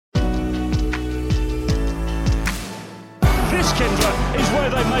this, Kindler, is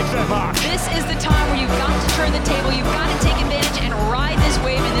where they make their mark. This is the time where you've got to turn the table, you've got to take advantage and ride this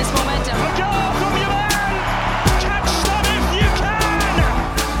wave and this momentum. A goal from your man! Catch them if you can!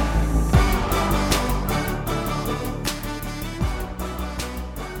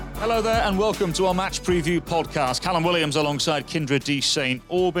 Hello there and welcome to our match preview podcast. Callum Williams alongside Kyndra de St.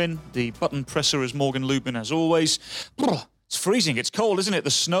 Aubin. The button presser is Morgan Lubin as always. It's freezing, it's cold, isn't it?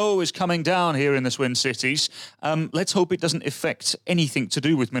 The snow is coming down here in the Twin Cities. Let's hope it doesn't affect anything to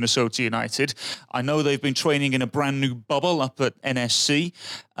do with Minnesota United. I know they've been training in a brand new bubble up at NSC.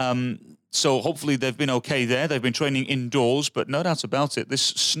 So hopefully they've been okay there. They've been training indoors, but no doubt about it, this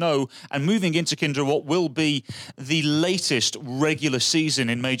snow and moving into, Kyndra, what will be the latest regular season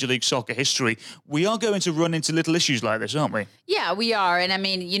in Major League Soccer history, we are going to run into little issues like this, aren't we? Yeah, we are. And I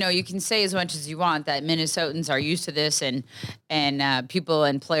mean, you know, you can say as much as you want that Minnesotans are used to this and people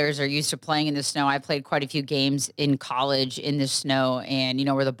and players are used to playing in the snow. I played quite a few games in college in the snow and, you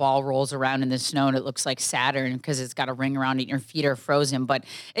know, where the ball rolls around in the snow and it looks like Saturn because it's got a ring around it and your feet are frozen, but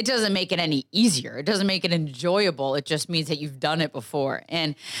it doesn't make it any easier. It doesn't make it enjoyable. It just means that you've done it before.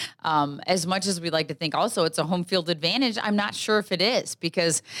 And as much as we like to think also it's a home field advantage, I'm not sure if it is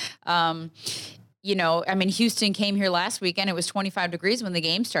because you know, I mean, Houston came here last weekend. It was 25 degrees when the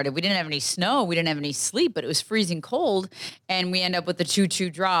game started. We didn't have any snow. We didn't have any sleet, but it was freezing cold. And we end up with a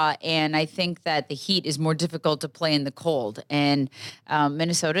 2-2 draw. And I think that the heat is more difficult to play in the cold. And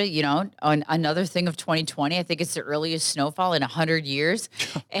Minnesota, you know, another thing of 2020, I think it's the earliest snowfall in 100 years.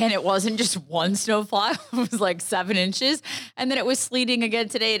 And it wasn't just one snowfall. It was like 7 inches. And then it was sleeting again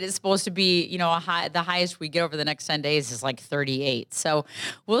today. It is supposed to be, you know, the highest we get over the next 10 days is like 38. So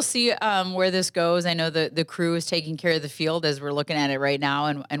we'll see where this goes. I know the crew is taking care of the field as we're looking at it right now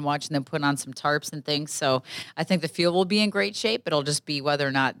and watching them put on some tarps and things. So I think the field will be in great shape. It'll just be whether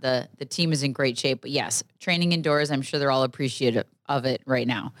or not the team is in great shape. But yes, training indoors, I'm sure they're all appreciative of it right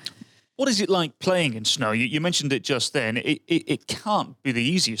now. What is it like playing in snow? You mentioned it just then. It can't be the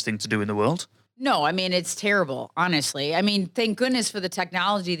easiest thing to do in the world. No, I mean, it's terrible, honestly. I mean, thank goodness for the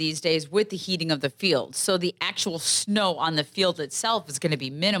technology these days with the heating of the field. So the actual snow on the field itself is going to be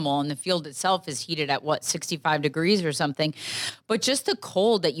minimal, and the field itself is heated at, 65 degrees or something. But just the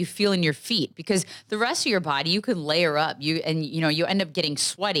cold that you feel in your feet, because the rest of your body, you can layer up. You end up getting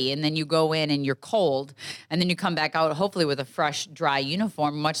sweaty, and then you go in and you're cold, and then you come back out, hopefully with a fresh, dry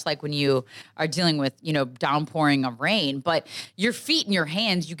uniform, much like when you are dealing with, you know, downpouring of rain. But your feet and your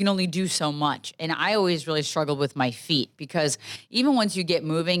hands, you can only do so much. And I always really struggled with my feet because even once you get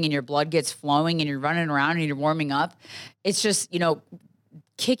moving and your blood gets flowing and you're running around and you're warming up, it's just, you know,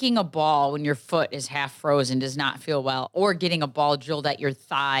 kicking a ball when your foot is half frozen does not feel well, or getting a ball drilled at your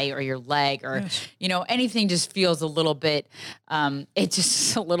thigh or your leg or, you know, anything just feels a little bit, it's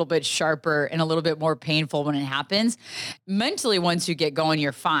just a little bit sharper and a little bit more painful when it happens. Mentally, once you get going,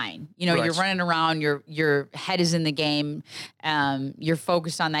 you're fine. You know, You're running around, your head is in the game. You're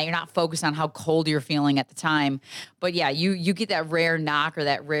focused on that. You're not focused on how cold you're feeling at the time. But yeah, you get that rare knock or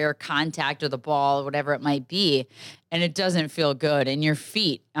that rare contact of the ball or whatever it might be, and it doesn't feel good. And your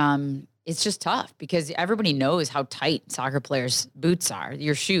feet, it's just tough because everybody knows how tight soccer players' boots are,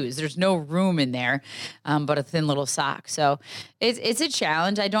 your shoes. There's no room in there but a thin little sock. So it's a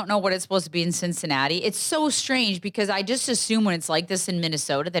challenge. I don't know what it's supposed to be in Cincinnati. It's so strange because I just assume when it's like this in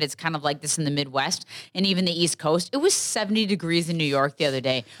Minnesota that it's kind of like this in the Midwest and even the East Coast. It was 70 degrees in New York the other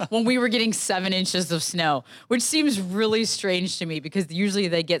day when we were getting 7 inches of snow, which seems really strange to me because usually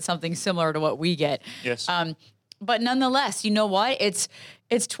they get something similar to what we get. Yes. But nonetheless, you know what? It's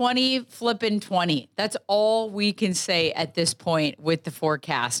 20. That's all we can say at this point with the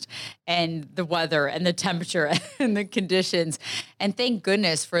forecast and the weather and the temperature and the conditions. And thank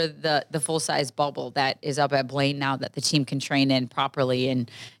goodness for the full-size bubble that is up at Blaine now that the team can train in properly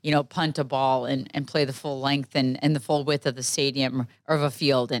and, you know, punt a ball and play the full length and the full width of the stadium or of a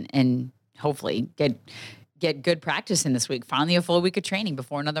field and hopefully get good practice in this week. Finally, a full week of training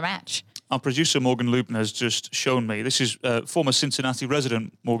before another match. Our producer, Morgan Lubin, has just shown me. This is former Cincinnati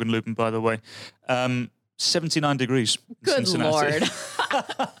resident, Morgan Lubin, by the way. 79 degrees in Good Cincinnati. Lord.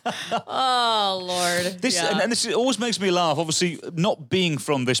 Oh, Lord. And this always makes me laugh, obviously, not being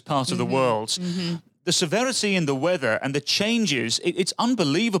from this part of the world. Mm-hmm. The severity in the weather and the changes, it's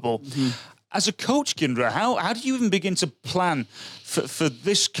unbelievable. Mm-hmm. As a coach, Kyndra, how do you even begin to plan for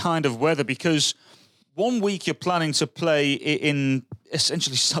this kind of weather? Because 1 week you're planning to play in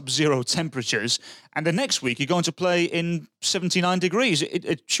essentially sub-zero temperatures, and the next week you're going to play in 79 degrees.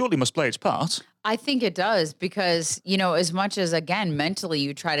 It surely must play its part. I think it does because, you know, as much as, again, mentally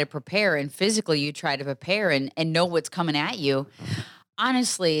you try to prepare and physically you try to prepare and know what's coming at you,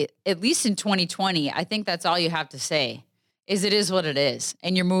 honestly, at least in 2020, I think that's all you have to say it is what it is.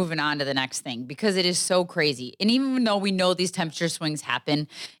 And you're moving on to the next thing because it is so crazy. And even though we know these temperature swings happen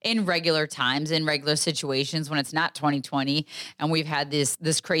in regular times, in regular situations when it's not 2020, and we've had this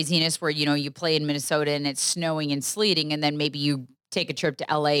craziness where, you play in Minnesota and it's snowing and sleeting, and then maybe you take a trip to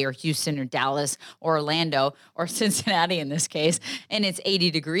LA or Houston or Dallas or Orlando or Cincinnati in this case, and it's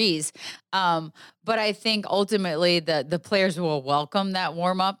 80 degrees. But I think ultimately the players will welcome that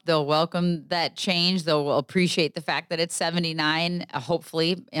warm up. They'll welcome that change. They'll appreciate the fact that it's 79,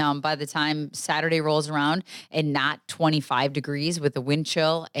 hopefully, by the time Saturday rolls around, and not 25 degrees with the wind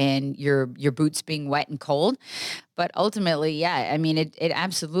chill and your boots being wet and cold. But ultimately, yeah, I mean, it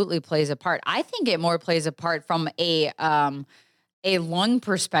absolutely plays a part. I think it more plays a part from a lung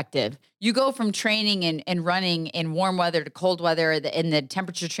perspective. You go from training and running in warm weather to cold weather, and the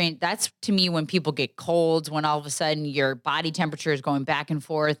temperature change. That's, to me, when people get colds, when all of a sudden your body temperature is going back and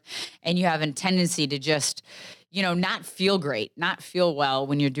forth, and you have a tendency to just, not feel great, not feel well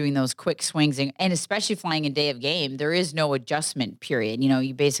when you're doing those quick swings, and especially flying a day of game. There is no adjustment period.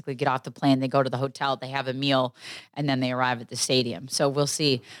 You basically get off the plane, they go to the hotel, they have a meal, and then they arrive at the stadium. So we'll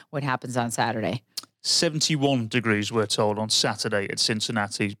see what happens on Saturday. 71 degrees, we're told, on Saturday at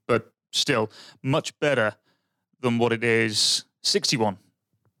Cincinnati, but still much better than what it is. 61.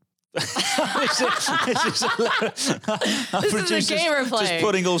 This is a game we're playing. Just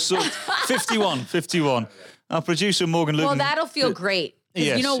putting all sorts. 51. Our producer, Morgan Lugan. Well, that'll feel great.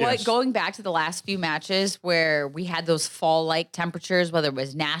 Yes, you know what? yes. Going back to the last few matches where we had those fall-like temperatures, whether it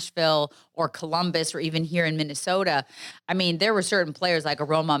was Nashville or Columbus or even here in Minnesota, I mean, there were certain players like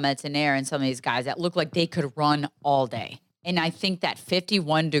Aroma Metzener and some of these guys that looked like they could run all day. And I think that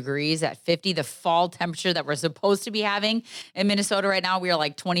 51 degrees, at 50, the fall temperature that we're supposed to be having in Minnesota right now, we are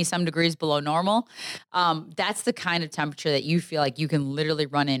like 20-some degrees below normal. That's the kind of temperature that you feel like you can literally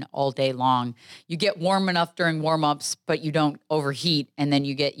run in all day long. You get warm enough during warm-ups, but you don't overheat, and then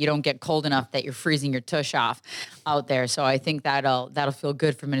you don't get cold enough that you're freezing your tush off out there. So I think that'll feel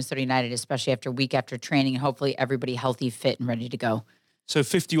good for Minnesota United, especially after week after training, and hopefully everybody healthy, fit, and ready to go. So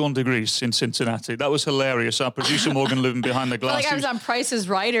 51 degrees in Cincinnati. That was hilarious. Our producer, Morgan Lugan, behind the glass. I feel like I was on Price is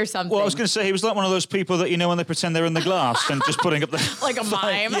Right or something. Well, I was going to say, he was like one of those people that, when they pretend they're in the glass and just putting up the... like a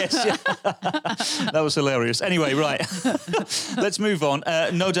mime. Yes, yeah. That was hilarious. Anyway, right. Let's move on.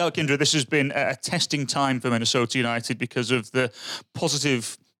 No doubt, Kyndra, this has been a testing time for Minnesota United because of the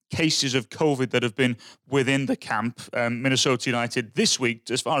positive cases of COVID that have been within the camp. Minnesota United this week,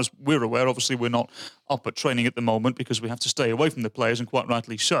 as far as we're aware, obviously we're not up at training at the moment because we have to stay away from the players, and quite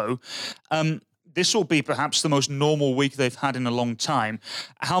rightly so. This will be perhaps the most normal week they've had in a long time.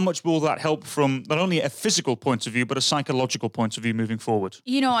 How much will that help from not only a physical point of view, but a psychological point of view moving forward?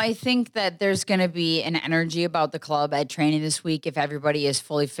 I think that there's going to be an energy about the club at training this week if everybody is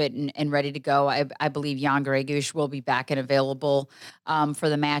fully fit and ready to go. I believe Jan Gregus will be back and available for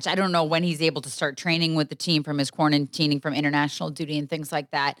the match. I don't know when he's able to start training with the team from his quarantining from international duty and things like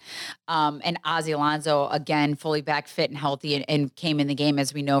that. And Ozzie Alonso, again, fully back, fit, and healthy, and came in the game,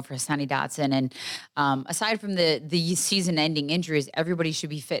 as we know, for Sonny Dotson. And aside from the season-ending injuries, everybody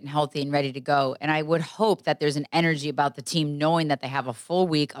should be fit and healthy and ready to go. And I would hope that there's an energy about the team knowing that they have a full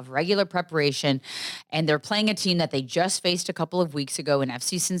week of regular preparation, and they're playing a team that they just faced a couple of weeks ago in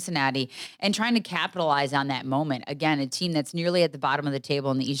FC Cincinnati, and trying to capitalize on that moment. Again, a team that's nearly at the bottom of the table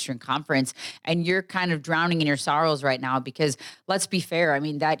in the Eastern Conference, and you're kind of drowning in your sorrows right now because, let's be fair, I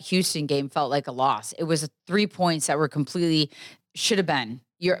mean, that Houston game felt like a loss. It was 3 points that were completely should have been.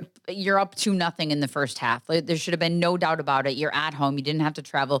 You're up 2-0 in the first half. There should have been no doubt about it. You're at home. You didn't have to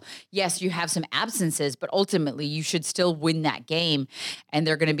travel. Yes, you have some absences, but ultimately you should still win that game. And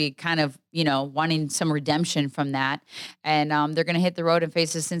they're going to be kind of, wanting some redemption from that. And they're going to hit the road and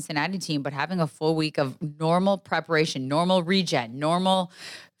face the Cincinnati team. But having a full week of normal preparation, normal regen, normal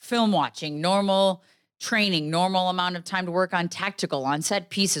film watching, normal training, normal amount of time to work on tactical, on set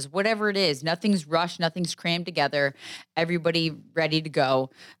pieces, whatever it is. Nothing's rushed, nothing's crammed together. Everybody ready to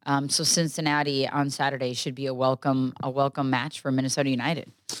go. So Cincinnati on Saturday should be a welcome match for Minnesota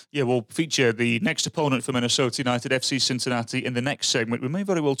United. Yeah, we'll feature the next opponent for Minnesota United, FC Cincinnati, in the next segment. We may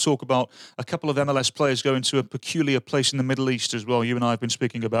very well talk about a couple of MLS players going to a peculiar place in the Middle East as well. You and I have been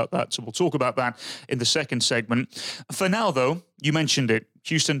speaking about that, so we'll talk about that in the second segment. For now, though, you mentioned it,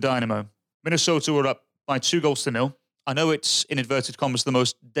 Houston Dynamo. Minnesota were up by 2-0. I know it's, in inverted commas, the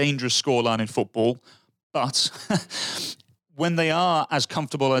most dangerous scoreline in football, but when they are as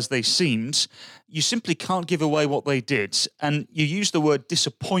comfortable as they seemed, you simply can't give away what they did. And you use the word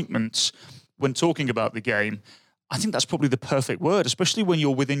disappointment when talking about the game. I think that's probably the perfect word, especially when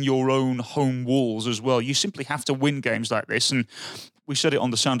you're within your own home walls as well. You simply have to win games like this. And we said it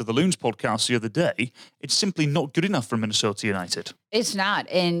on the Sound of the Loons podcast the other day, it's simply not good enough for Minnesota United. It's not.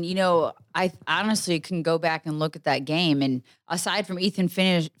 And, I honestly can go back and look at that game. And aside from Ethan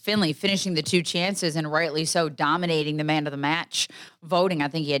Finley finishing the 2 chances and rightly so dominating the man of the match voting, I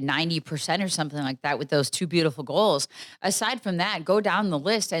think he had 90% or something like that with those 2 beautiful goals. Aside from that, go down the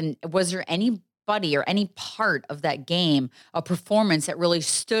list. And was there anybody or any part of that game, a performance that really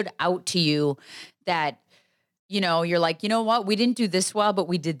stood out to you that, you're like, you know what, we didn't do this well, but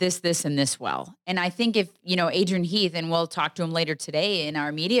we did this, and this well. And I think if, Adrian Heath, and we'll talk to him later today in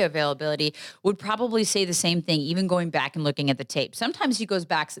our media availability, would probably say the same thing, even going back and looking at the tape. Sometimes he goes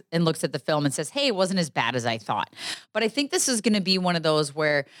back and looks at the film and says, hey, it wasn't as bad as I thought. But I think this is going to be one of those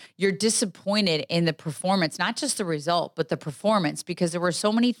where you're disappointed in the performance, not just the result, but the performance, because there were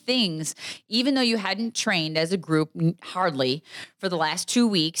so many things, even though you hadn't trained as a group, hardly, for the last 2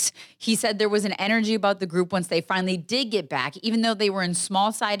 weeks. He said there was an energy about the group once they finally did get back, even though they were in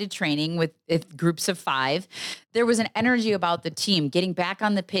small-sided training with groups of 5. There was an energy about the team getting back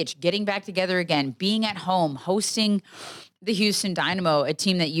on the pitch, getting back together again, being at home, hosting the Houston Dynamo, a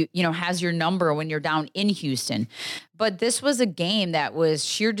team that has your number when you're down in Houston. But this was a game that was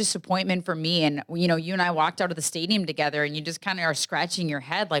sheer disappointment for me. And, you and I walked out of the stadium together, and you just kind of are scratching your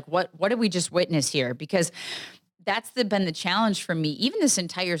head like, what did we just witness here? Because that's been the challenge for me, even this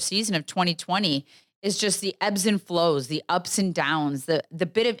entire season of 2020, is just the ebbs and flows, the ups and downs, the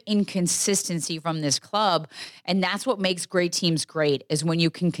bit of inconsistency from this club. And that's what makes great teams great, is when you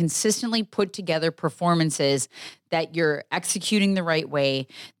can consistently put together performances that you're executing the right way,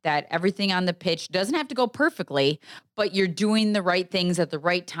 that everything on the pitch doesn't have to go perfectly, but you're doing the right things at the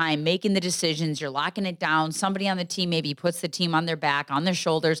right time, making the decisions, you're locking it down. Somebody on the team maybe puts the team on their back, on their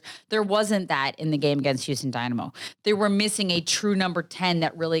shoulders. There wasn't that in the game against Houston Dynamo. They were missing a true number 10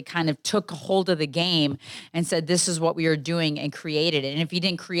 that really kind of took hold of the game and said, this is what we are doing, and created it. And if he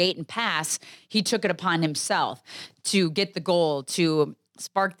didn't create and pass, he took it upon himself to get the goal, to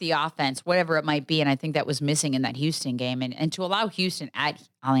spark the offense, whatever it might be. And I think that was missing in that Houston game. And to allow Houston at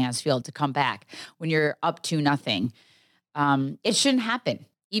Allianz Field to come back when you're up 2-0, it shouldn't happen.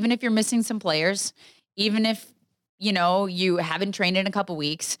 Even if you're missing some players, even if, you haven't trained in a couple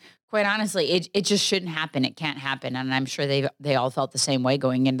weeks, quite honestly, it just shouldn't happen. It can't happen. And I'm sure they all felt the same way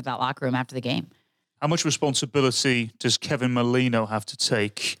going into that locker room after the game. How much responsibility does Kevin Molino have to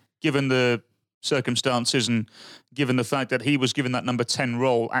take, given the circumstances and given the fact that he was given that number 10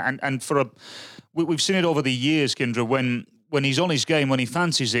 role? And we've seen it over the years, Kyndra, when he's on his game, when he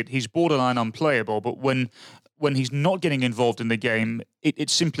fancies it, he's borderline unplayable. But when he's not getting involved in the game, it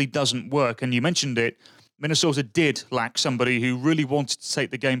simply doesn't work. And you mentioned it, Minnesota did lack somebody who really wanted to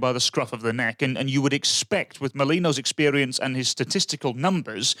take the game by the scruff of the neck. And you would expect, with Molino's experience and his statistical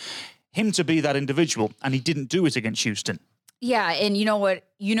numbers, him to be that individual. And he didn't do it against Houston. Yeah, and you know what?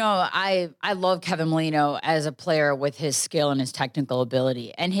 I love Kevin Molino as a player with his skill and his technical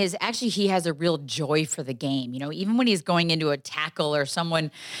ability. And he has a real joy for the game. Even when he's going into a tackle or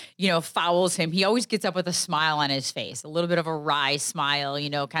someone, fouls him, he always gets up with a smile on his face, a little bit of a wry smile,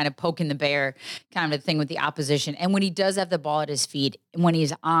 kind of poking the bear kind of a thing with the opposition. And when he does have the ball at his feet, when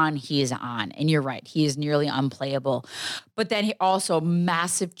he's on, he is on. And you're right, he is nearly unplayable. But then he also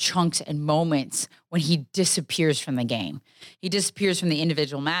massive chunks and moments when he disappears from the game. He disappears from the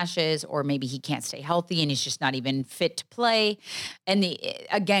individual matches, or maybe he can't stay healthy and he's just not even fit to play. And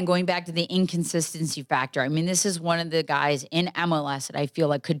again, going back to the inconsistency factor, I mean, this is one of the guys in MLS that I feel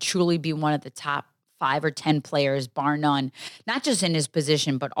like could truly be one of the top 5 or 10 players, bar none, not just in his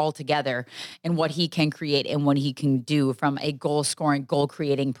position, but altogether, and what he can create and what he can do from a goal scoring, goal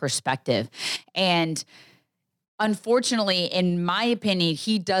creating perspective. And unfortunately, in my opinion,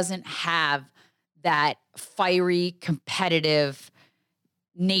 he doesn't have that fiery, competitive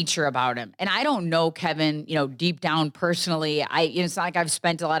nature about him. And I don't know Kevin, deep down personally. It's not like I've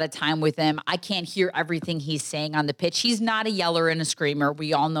spent a lot of time with him. I can't hear everything he's saying on the pitch. He's not a yeller and a screamer.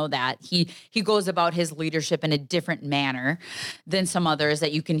 We all know that. He goes about his leadership in a different manner than some others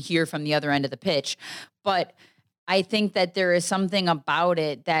that you can hear from the other end of the pitch. But I think that there is something about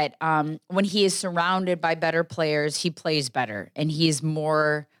it that when he is surrounded by better players, he plays better and he's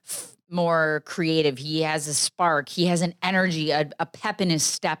more creative. He has a spark. He has an energy, a pep in his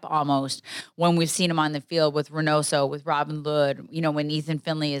step almost when we've seen him on the field with Reynoso, with Robin Lod, when Ethan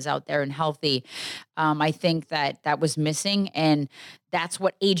Finley is out there and healthy. I think that was missing. And that's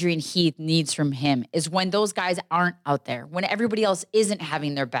what Adrian Heath needs from him, is when those guys aren't out there, when everybody else isn't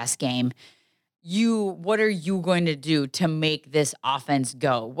having their best game, what are you going to do to make this offense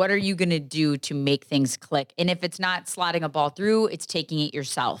go? What are you going to do to make things click? And if it's not slotting a ball through, it's taking it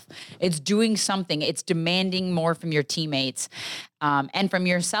yourself. It's doing something. It's demanding more from your teammates and from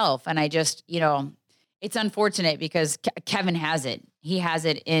yourself. And I just, it's unfortunate because Kevin has it. He has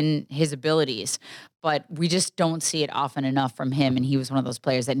it in his abilities, but we just don't see it often enough from him. And he was one of those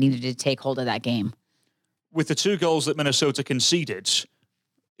players that needed to take hold of that game. With the 2 goals that Minnesota conceded,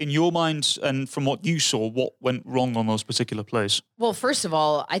 in your mind and from what you saw, what went wrong on those particular plays? Well, first of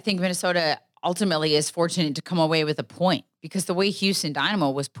all, I think Minnesota ultimately is fortunate to come away with a point because the way Houston Dynamo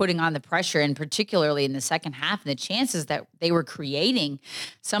was putting on the pressure, and particularly in the second half, and the chances that they were creating,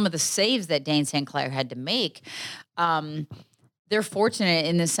 some of the saves that Dane St. Clair had to make, they're fortunate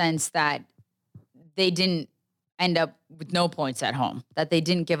in the sense that they didn't end up with no points at home, that they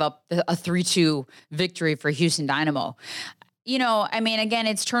didn't give up a 3-2 victory for Houston Dynamo. Again,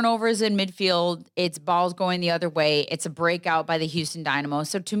 it's turnovers in midfield. It's balls going the other way. It's a breakout by the Houston Dynamo.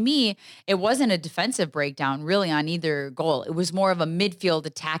 So to me, it wasn't a defensive breakdown really on either goal. It was more of a midfield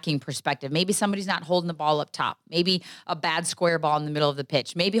attacking perspective. Maybe somebody's not holding the ball up top. Maybe a bad square ball in the middle of the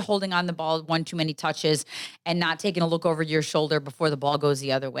pitch. Maybe holding on the ball one too many touches and not taking a look over your shoulder before the ball goes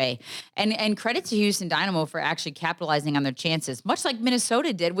the other way. And credit to Houston Dynamo for actually capitalizing on their chances, much like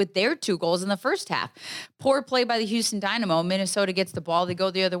Minnesota did with their 2 goals in the first half. Poor play by the Houston Dynamo. Minnesota gets the ball, they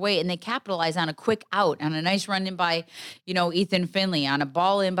go the other way, and they capitalize on a quick out, on a nice run in by, Ethan Finley, on a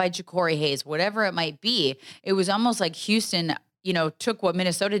ball in by Ja'Cory Hayes, whatever it might be. It was almost like Houston, took what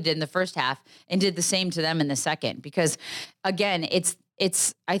Minnesota did in the first half and did the same to them in the second. Because again,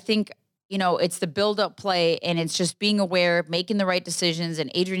 I think, it's the build-up play, and it's just being aware, making the right decisions.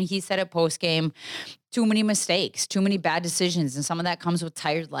 And Adrian, he said it post-game, too many mistakes, too many bad decisions, and some of that comes with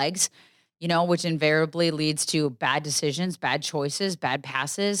tired legs, which invariably leads to bad decisions, bad choices, bad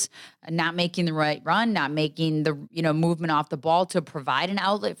passes, not making the right run, not making the, movement off the ball to provide an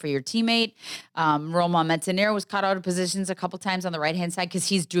outlet for your teammate. Roman Metanire was caught out of positions a couple times on the right-hand side because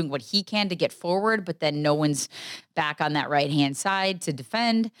he's doing what he can to get forward, but then no one's back on that right-hand side to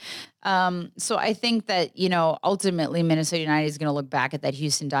defend. So I think that, ultimately Minnesota United is going to look back at that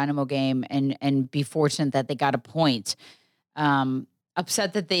Houston Dynamo game and be fortunate that they got a point.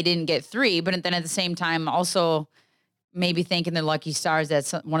 Upset that they didn't get 3, but then at the same time, also maybe thanking their lucky stars that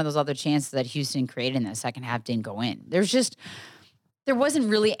one of those other chances that Houston created in that second half didn't go in. There wasn't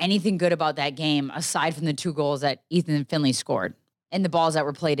really anything good about that game aside from the 2 goals that Ethan Finley scored and the balls that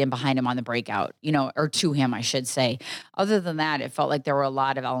were played in behind him on the breakout, or to him, I should say. Other than that, it felt like there were a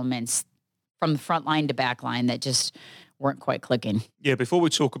lot of elements from the front line to back line that just weren't quite clicking. Yeah, before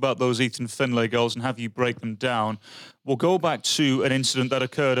we talk about those Ethan Finlay goals and have you break them down, we'll go back to an incident that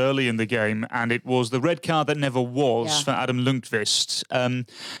occurred early in the game, and it was the red card that never was for Adam Lundqvist.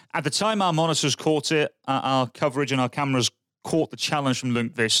 At the time, our monitors caught it, our coverage and our cameras caught the challenge from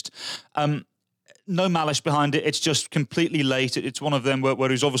Lundqvist. No malice behind it. It's just completely late. It's one of them where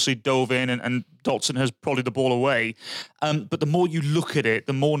he's obviously dove in and Dotson has prodded the ball away. But the more you look at it,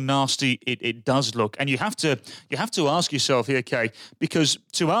 the more nasty it does look. And you have to ask yourself here, Kay, because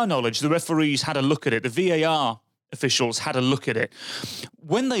to our knowledge, the referees had a look at it. The VAR officials had a look at it.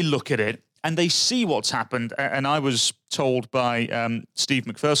 When they look at it and they see what's happened, and I was told by Steve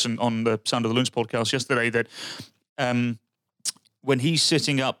McPherson on the Sound of the Loons podcast yesterday that when he's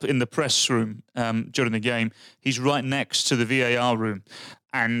sitting up in the press room during the game, he's right next to the VAR room.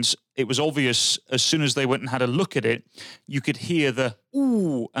 And it was obvious as soon as they went and had a look at it, you could hear the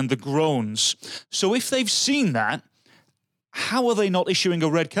ooh and the groans. So if they've seen that, how are they not issuing a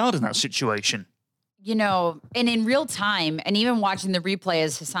red card in that situation? And in real time, and even watching the replay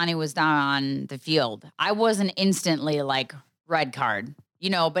as Hassani was down on the field, I wasn't instantly like, red card.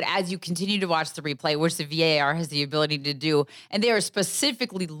 But as you continue to watch the replay, which the VAR has the ability to do, and they are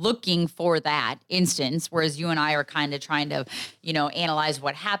specifically looking for that instance, whereas you and I are kind of trying to, analyze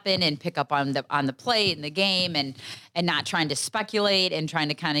what happened and pick up on the play in the game and not trying to speculate and trying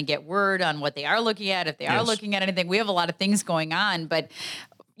to kind of get word on what they are looking at, if they are looking at anything. We have a lot of things going on, but,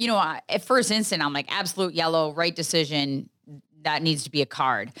 at first instant, I'm like, absolute yellow, right decision. That needs to be a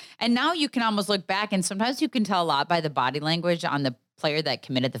card. And now you can almost look back, and sometimes you can tell a lot by the body language on the player that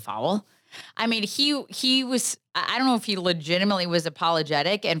committed the foul. I mean, he was, I don't know if he legitimately was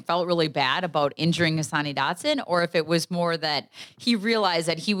apologetic and felt really bad about injuring Hassani Dotson, or if it was more that he realized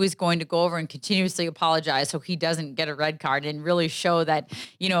that he was going to go over and continuously apologize so he doesn't get a red card and really show that,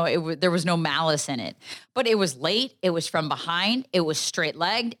 there was no malice in it. But it was late. It was from behind. It was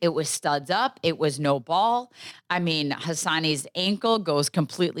straight-legged. It was studs up. It was no ball. I mean, Hassani's ankle goes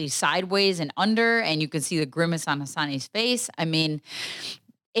completely sideways and under, and you can see the grimace on Hassani's face. I mean,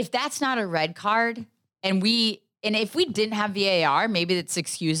 if that's not a red card, and if we didn't have VAR, maybe it's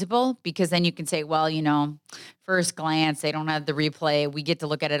excusable, because then you can say, well, first glance, they don't have the replay. We get to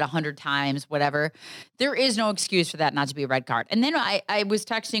look at it 100 times, whatever. There is no excuse for that not to be a red card. And then I was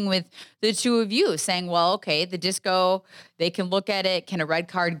texting with the two of you saying, well, okay, the disco, they can look at it. Can a red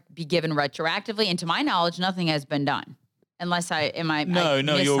card be given retroactively? And to my knowledge, nothing has been done. Unless No,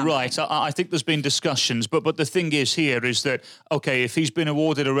 you're right. I think there's been discussions, but the thing is here is that, okay, if he's been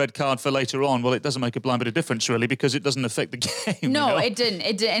awarded a red card for later on, well, it doesn't make a blind bit of difference, really, because it doesn't affect the game. No, it didn't.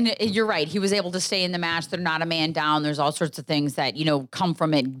 It did, and you're right. He was able to stay in the match. They're not a man down. There's all sorts of things that, come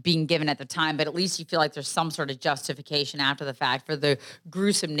from it being given at the time, but at least you feel like there's some sort of justification after the fact for the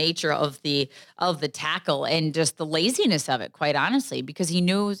gruesome nature of the tackle and just the laziness of it, quite honestly, because he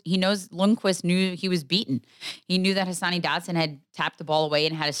knows Lundqvist knew he was beaten. He knew that Hassani Dotson had tapped the ball away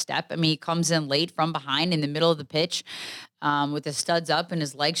and had a step. I mean, he comes in late from behind in the middle of the pitch with his studs up and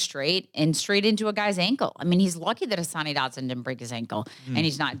his legs straight into a guy's ankle. I mean, he's lucky that Hassani Dotson didn't break his ankle and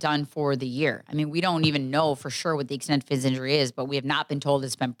he's not done for the year. I mean, we don't even know for sure what the extent of his injury is, but we have not been told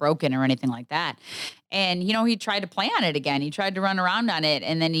it's been broken or anything like that. And, he tried to play on it again. He tried to run around on it,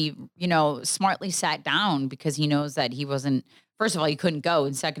 and then he, smartly sat down because he knows that he wasn't. First of all, he couldn't go.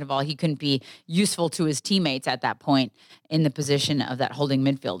 And second of all, he couldn't be useful to his teammates at that point in the position of that holding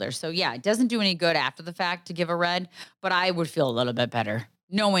midfielder. So, yeah, it doesn't do any good after the fact to give a red, but I would feel a little bit better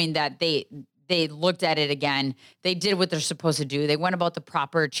knowing that they looked at it again. They did what they're supposed to do. They went about the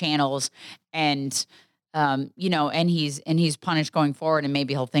proper channels and, and he's punished going forward, and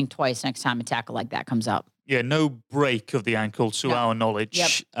maybe he'll think twice next time a tackle like that comes up. Yeah, no break of the ankle to our knowledge.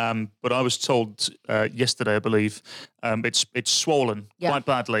 Yep. But I was told yesterday, I believe, it's swollen quite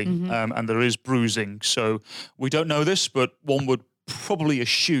badly, and there is bruising. So we don't know this, but one would probably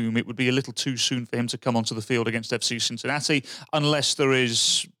assume it would be a little too soon for him to come onto the field against FC Cincinnati, unless there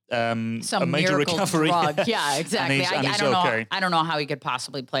is some a major recovery. Drug. Yeah, exactly. I don't know how he could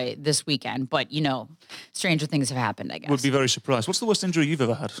possibly play this weekend, but stranger things have happened, I guess. Would be very surprised. What's the worst injury you've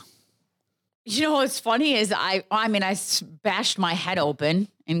ever had? What's funny is I bashed my head open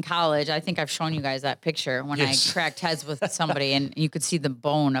in college. I think I've shown you guys that picture when I cracked heads with somebody and you could see the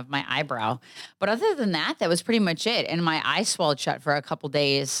bone of my eyebrow. But other than that was pretty much it. And my eye swelled shut for a couple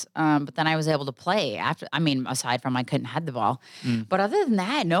days. But then I was able to play aside from I couldn't head the ball. But other than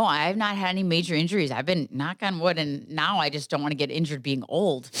that, no, I have not had any major injuries. I've been, knock on wood, and now I just don't want to get injured being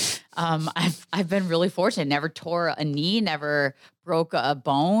old. I've been really fortunate. Never tore a knee, never broke a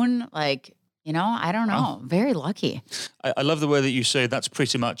bone. I don't know. Very lucky. I love the way that you say that's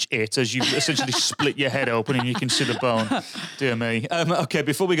pretty much it, as you essentially split your head open and you can see the bone. Dear me. Okay,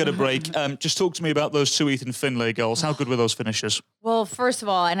 before we go to break, just talk to me about those two Ethan Finlay goals. How good were those finishes? Well, first of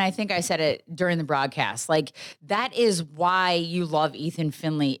all, and I think I said it during the broadcast, that is why you love Ethan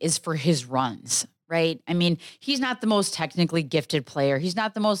Finlay, is for his runs. Right? I mean, he's not the most technically gifted player. He's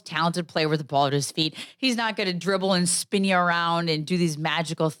not the most talented player with the ball at his feet. He's not going to dribble and spin you around and do these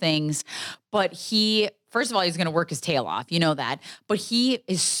magical things. But first of all, he's going to work his tail off. You know that. But he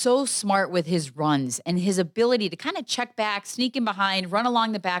is so smart with his runs and his ability to kind of check back, sneak in behind, run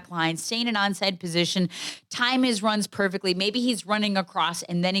along the back line, stay in an onside position, time his runs perfectly. Maybe he's running across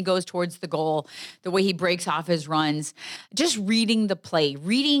and then he goes towards the goal, the way he breaks off his runs. Just reading the play,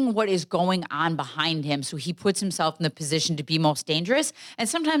 reading what is going on behind him so he puts himself in the position to be most dangerous. And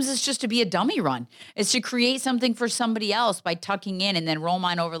sometimes it's just to be a dummy run. It's to create something for somebody else by tucking in and then roll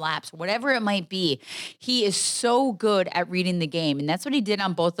mine overlaps, whatever it might be. He is so good at reading the game, and that's what he did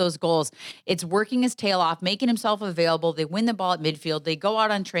on both those goals. It's working his tail off, making himself available. They win the ball at midfield. They go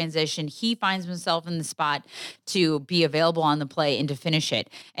out on transition. He finds himself in the spot to be available on the play and to finish it.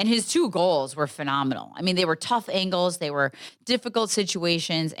 And his two goals were phenomenal. I mean, they were tough angles. They were difficult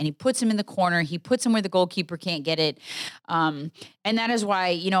situations, and he puts him in the corner. He puts him where the goalkeeper can't get it. And that is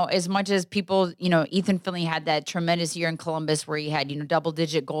why, as much as people, Ethan Finlay had that tremendous year in Columbus where he had,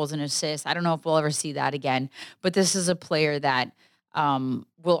 double-digit goals and assists. I don't know if we'll ever see that again. But this is a player that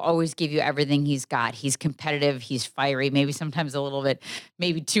will always give you everything he's got. He's competitive. He's fiery. Maybe sometimes a little bit,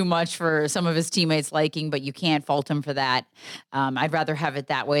 maybe too much for some of his teammates' liking, but you can't fault him for that. I'd rather have it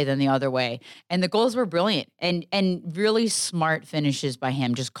that way than the other way. And the goals were brilliant and really smart finishes by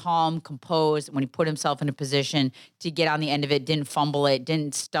him. Just calm, composed. When he put himself in a position to get on the end of it, didn't fumble it,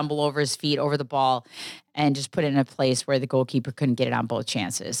 didn't stumble over his feet over the ball, and just put it in a place where the goalkeeper couldn't get it on both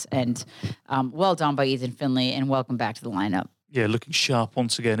chances. And well done by Ethan Finlay, and welcome back to the lineup. Yeah, looking sharp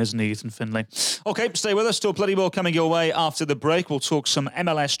once again, isn't he, Ethan Finlay? Okay, stay with us. Still plenty more coming your way after the break. We'll talk some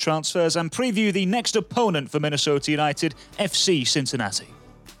MLS transfers and preview the next opponent for Minnesota United, FC Cincinnati.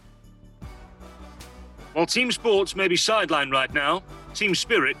 While team sports may be sidelined right now, Team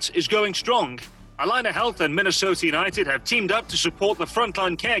spirit is going strong. Allina Health and Minnesota United have teamed up to support the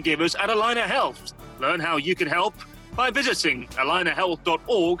frontline caregivers at Allina Health. Learn how you can help by visiting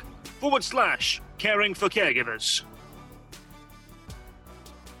allinahealth.org/caring for caregivers.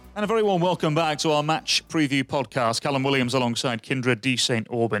 And a very warm welcome back to our match preview podcast. Callum Williams alongside Kyndra de St.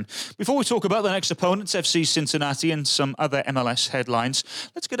 Aubin. Before we talk about the next opponents, FC Cincinnati and some other MLS headlines,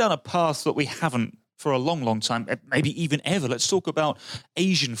 let's go down a path that we haven't for a long, long time, maybe even ever. Let's talk about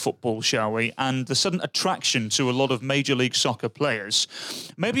Asian football, shall we? And the sudden attraction to a lot of Major League Soccer players.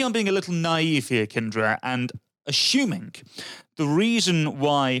 Maybe I'm being a little naive here, Kyndra, and assuming the reason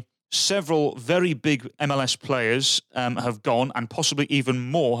why several very big MLS players have gone, and possibly even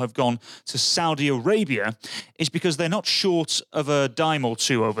more have gone to Saudi Arabia, is because they're not short of a dime or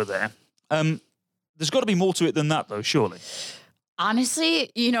two over there. There's got to be more to it than that, though, surely.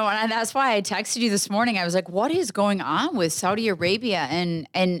 Honestly, and that's why I texted you this morning. I was like, what is going on with Saudi Arabia and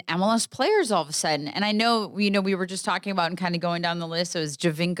MLS players all of a sudden? And I know, we were just talking about and kind of going down the list. It was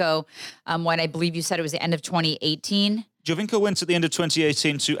Giovinco, when I believe you said it was the end of 2018. Giovinco went at the end of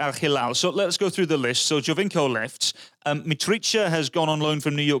 2018 to Al Hilal. So let's go through the list. So Giovinco left. Mitricha has gone on loan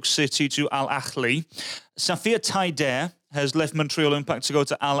from New York City to Al Ahly. Safir Taider has left Montreal Impact to go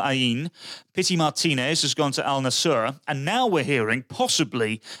to Al Ain. Pity Martinez has gone to Al Nassr. And now we're hearing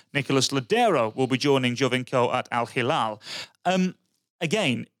possibly Nicolas Lodeiro will be joining Giovinco at Al Hilal.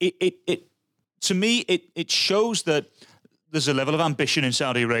 Again, to me, it shows that there's a level of ambition in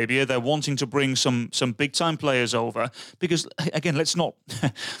Saudi Arabia. They're wanting to bring some big-time players over because, again, let's not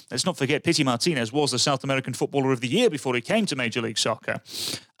forget, Pity Martinez was the South American Footballer of the Year before he came to Major League Soccer.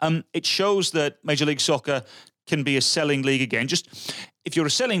 It shows that Major League Soccer can be a selling league again. Just if you're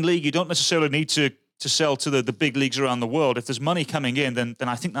a selling league, you don't necessarily need to sell to the big leagues around the world. If there's money coming in, then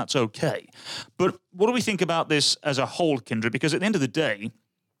I think that's okay. But what do we think about this as a whole, Kyndra? Because at the end of the day,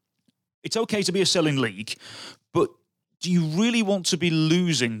 it's okay to be a selling league, but do you really want to be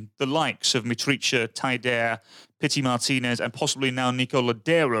losing the likes of Mitricha, Taider, Pity Martinez, and possibly now Nico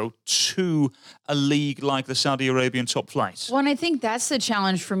Lodeiro to a league like the Saudi Arabian top flight? Well, and I think that's the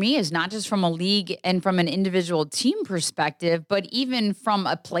challenge for me, is not just from a league and from an individual team perspective, but even from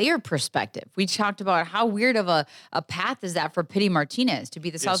a player perspective. We talked about how weird of a path is that for Pity Martinez to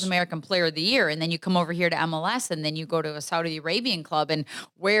be the South American Player of the Year, and then you come over here to MLS, and then you go to a Saudi Arabian club, and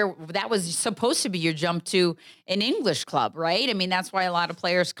where that was supposed to be your jump to an English club, right? I mean, that's why a lot of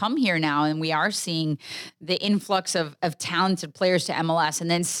players come here now, and we are seeing the influx of talented players to MLS and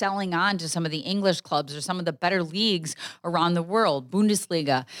then selling on to some of the English clubs or some of the better leagues around the world,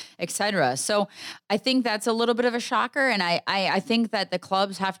 Bundesliga, etc. So I think that's a little bit of a shocker. And I think that the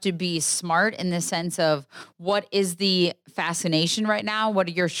clubs have to be smart in the sense of what is the fascination right now? What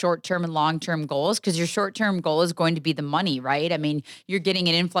are your short-term and long-term goals? Because your short-term goal is going to be the money, right? I mean, you're getting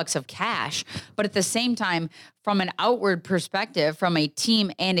an influx of cash, but at the same time, from an outward perspective, from a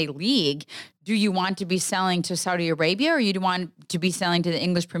team and a league, do you want to be selling to Saudi Arabia, or you want to be selling to the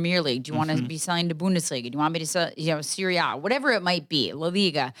English Premier League? Do you want to be selling to Bundesliga? Do you want me to sell, Serie A, whatever it might be, La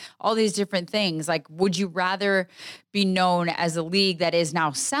Liga, all these different things? Like, would you rather be known as a league that is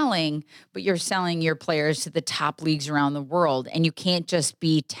now selling, but you're selling your players to the top leagues around the world, and you can't just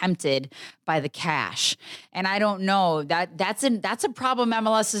be tempted by the cash? And I don't know, that's a problem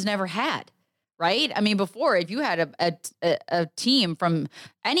MLS has never had. Right? I mean, before, if you had a team from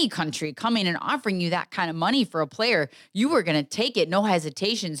any country coming and offering you that kind of money for a player, you were going to take it, no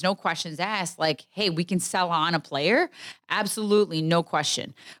hesitations, no questions asked. Like, hey, we can sell on a player. Absolutely, no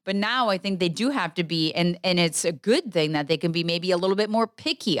question. But now I think they do have to be, and it's a good thing that they can be maybe a little bit more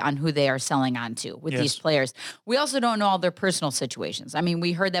picky on who they are selling on to with these players. We also don't know all their personal situations. I mean,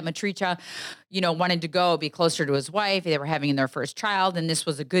 we heard that Mitricha, wanted to go be closer to his wife. They were having their first child, and this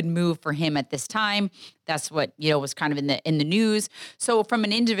was a good move for him at this time. That's what, was kind of in the news. So from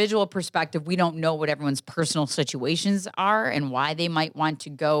an individual perspective, we don't know what everyone's personal situations are and why they might want to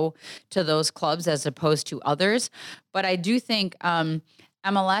go to those clubs as opposed to others. But I do think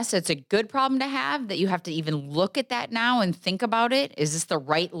MLS, it's a good problem to have, that you have to even look at that now and think about it. Is this the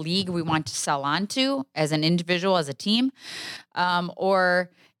right league we want to sell on to as an individual, as a team? Or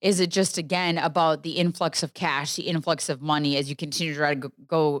is it just, again, about the influx of cash, the influx of money as you continue to try to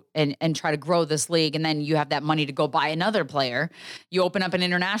go and try to grow this league, and then you have that money to go buy another player? You open up an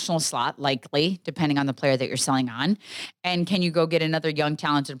international slot, likely, depending on the player that you're selling on. And can you go get another young,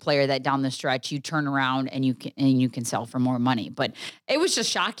 talented player that down the stretch you turn around and you can sell for more money? But it was just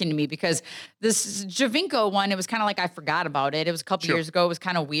shocking to me because this Giovinco one, it was kind of like I forgot about it. It was a couple years ago. It was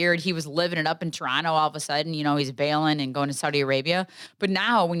kind of weird. He was living it up in Toronto all of a sudden. He's bailing and going to Saudi Arabia. But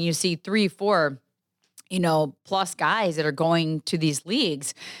now when you see 3, 4 plus guys that are going to these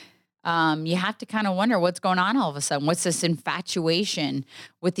leagues. You have to kind of wonder what's going on all of a sudden. What's this infatuation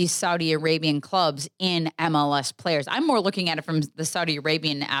with these Saudi Arabian clubs in MLS players? I'm more looking at it from the Saudi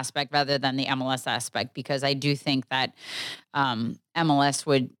Arabian aspect rather than the MLS aspect, because I do think that MLS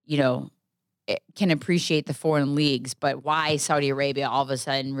would, can appreciate the foreign leagues, but why Saudi Arabia all of a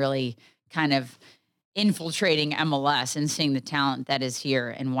sudden really kind of infiltrating MLS and seeing the talent that is here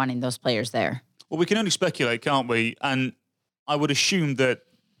and wanting those players there? Well, we can only speculate, can't we? And I would assume that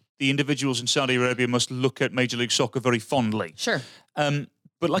the individuals in Saudi Arabia must look at Major League Soccer very fondly. Sure.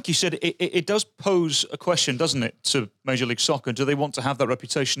 But like you said, it does pose a question, doesn't it, to Major League Soccer? Do they want to have that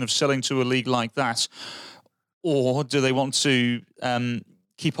reputation of selling to a league like that? Or do they want to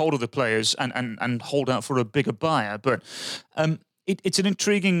keep hold of the players and hold out for a bigger buyer? But it's an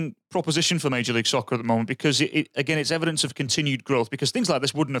intriguing proposition for Major League Soccer at the moment, because, again, it's evidence of continued growth, because things like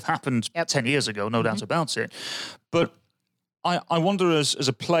this wouldn't have happened 10 years ago, no doubt about it. But I wonder as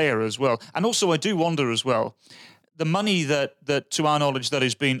a player as well, and also I do wonder as well, the money that to our knowledge that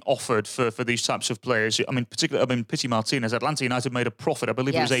is being offered for these types of players. I mean, particularly, Pity Martinez, Atlanta United made a profit. I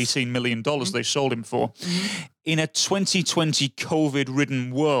believe it was $18 million they sold him for. In a 2020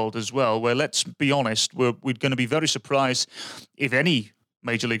 COVID-ridden world as well, where, let's be honest, we're going to be very surprised if any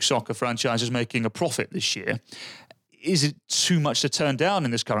Major League Soccer franchise is making a profit this year. Is it too much to turn down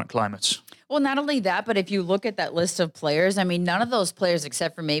in this current climate? Well, not only that, but if you look at that list of players, I mean, none of those players,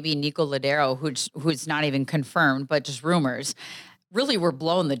 except for maybe Nico Ladero, who's not even confirmed, but just rumors, really were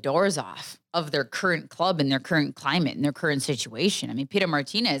blowing the doors off of their current club and their current climate and their current situation. I mean, Peter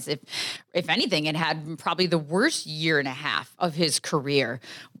Martinez, if anything, had probably the worst year and a half of his career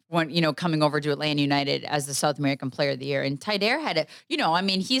when, coming over to Atlanta United as the South American Player of the Year. And Taider had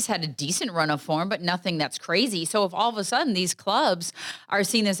he's had a decent run of form, but nothing that's crazy. So if all of a sudden these clubs are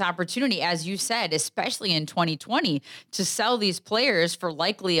seeing this opportunity, as you said, especially in 2020, to sell these players for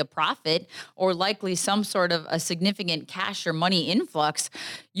likely a profit or likely some sort of a significant cash or money influx,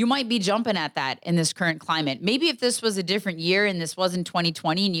 you might be jumping at that in this current climate. Maybe if this was a different year and this wasn't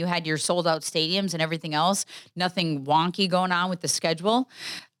 2020 and you had your sold out stadiums and everything else, nothing wonky going on with the schedule,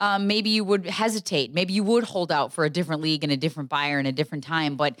 maybe you would hesitate. Maybe you would hold out for a different league and a different buyer and a different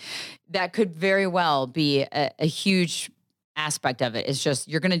time. But that could very well be a huge aspect of it. It's just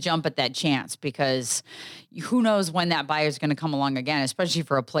you're going to jump at that chance, because who knows when that buyer is going to come along again, especially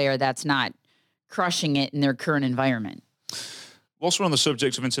for a player that's not crushing it in their current environment. Whilst we're on the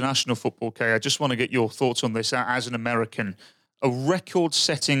subject of international football, Kay, I just want to get your thoughts on this as an American. A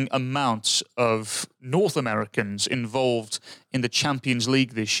record-setting amount of North Americans involved in the Champions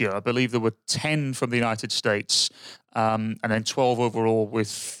League this year. I believe there were 10 from the United States, and then 12 overall,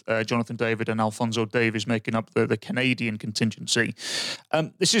 with Jonathan David and Alphonso Davies making up the Canadian contingency.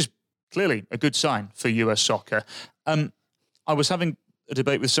 This is clearly a good sign for US soccer. I was having a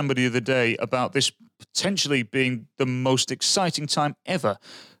debate with somebody the other day about this potentially being the most exciting time ever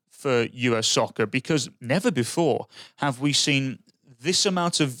for US soccer, because never before have we seen this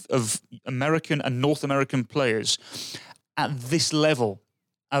amount of American and North American players at this level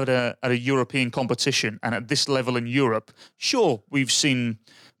at a European competition and at this level in Europe. Sure, we've seen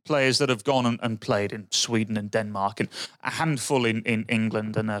players that have gone and played in Sweden and Denmark, and a handful in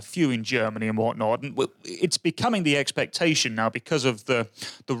England and a few in Germany and whatnot. And it's becoming the expectation now because of the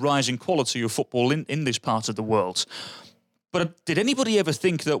rising quality of football in this part of the world. But did anybody ever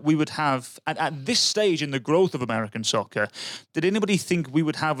think that we would have, at this stage in the growth of American soccer, did anybody think we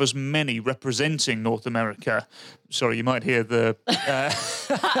would have as many representing North America? Sorry, you might hear the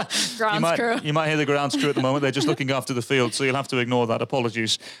grounds crew. You might hear the grounds crew at the moment. They're just looking after the field, so you'll have to ignore that.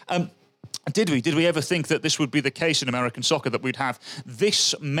 Apologies. Did we ever think that this would be the case in American soccer, that we'd have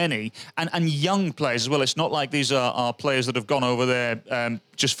this many and young players as well? It's not like these are players that have gone over there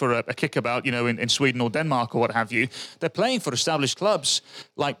just for a kickabout, in Sweden or Denmark or what have you. They're playing for established clubs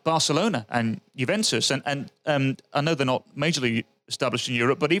like Barcelona and Juventus, and I know they're not majorly established in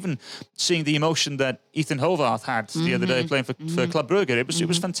Europe, but even seeing the emotion that Ethan Hovarth had the other day playing for Club Brugge, it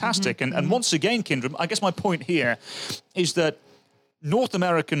was fantastic. And once again, Kyndra, I guess my point here is that North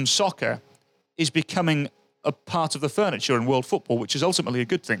American soccer is becoming a part of the furniture in world football, which is ultimately a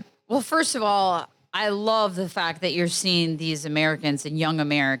good thing. Well, first of all, I love the fact that you're seeing these Americans and young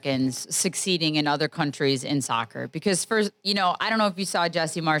Americans succeeding in other countries in soccer. Because first, I don't know if you saw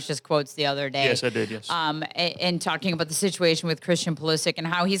Jesse Marsh's quotes the other day. Yes, I did, yes. And talking about the situation with Christian Pulisic and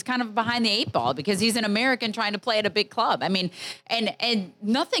how he's kind of behind the eight ball because he's an American trying to play at a big club. I mean, and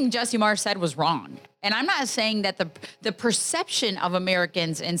nothing Jesse Marsh said was wrong. And I'm not saying that the perception of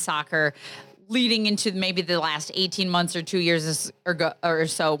Americans in soccer leading into maybe the last 18 months or 2 years or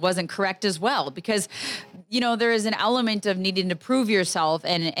so wasn't correct as well, because there is an element of needing to prove yourself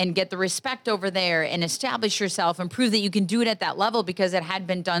and get the respect over there and establish yourself and prove that you can do it at that level, because it had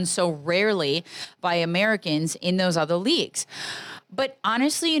been done so rarely by Americans in those other leagues. But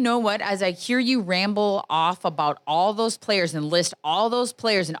honestly, you know what? As I hear you ramble off about all those players and list all those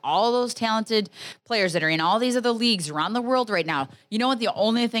players and all those talented players that are in all these other leagues around the world right now, you know what? The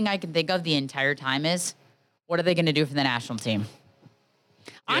only thing I can think of the entire time is, what are they going to do for the national team? Yes.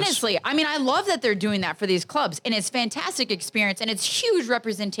 Honestly, I mean, I love that they're doing that for these clubs, and it's fantastic experience, and it's huge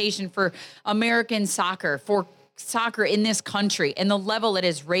representation for American soccer, for soccer in this country, and the level it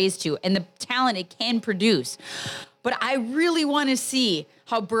is raised to, and the talent it can produce. But I really want to see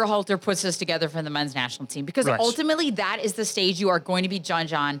how Berhalter puts this together for the men's national team, because ultimately that is the stage you are going to be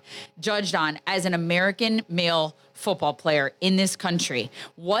judged on as an American male football player in this country.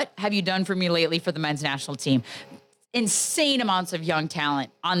 What have you done for me lately for the men's national team? Insane amounts of young talent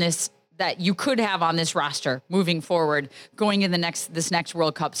on this that you could have on this roster moving forward, going in this next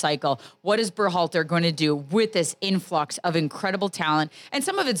World Cup cycle. What is Berhalter going to do with this influx of incredible talent? And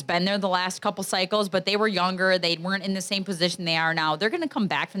some of it's been there the last couple cycles, but they were younger. They weren't in the same position they are now. They're going to come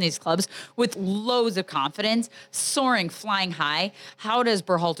back from these clubs with loads of confidence, soaring, flying high. How does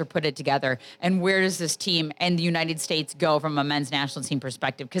Berhalter put it together? And where does this team and the United States go from a men's national team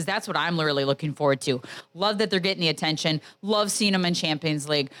perspective? Because that's what I'm really looking forward to. Love that they're getting the attention. Love seeing them in Champions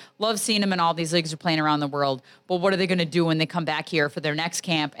League. Love seeing them in all these leagues are playing around the world. But what are they going to do when they come back here for their next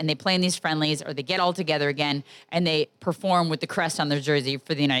camp and they play in these friendlies, or they get all together again and they perform with the crest on their jersey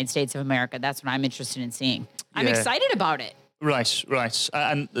for the United States of America? That's what I'm interested in seeing. I'm excited about it. Right.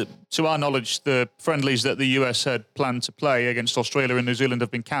 And to our knowledge, the friendlies that the US had planned to play against Australia and New Zealand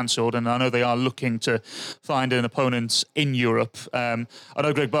have been cancelled, and I know they are looking to find an opponent in Europe. I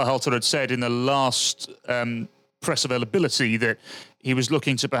know Greg Berhalter had said in the last press availability that he was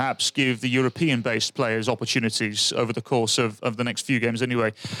looking to perhaps give the European-based players opportunities over the course of the next few games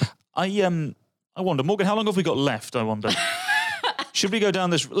anyway. I wonder, Morgan, how long have we got left, I wonder? Should we go down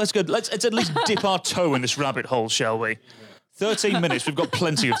this? Let's at least dip our toe in this rabbit hole, shall we? 13 minutes, we've got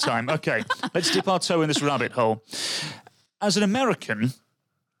plenty of time. Okay, let's dip our toe in this rabbit hole. As an American,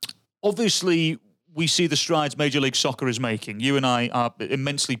 obviously, we see the strides Major League Soccer is making. You and I are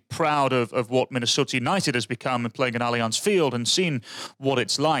immensely proud of what Minnesota United has become and playing at Allianz Field and seeing what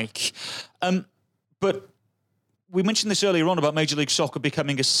it's like. But we mentioned this earlier on about Major League Soccer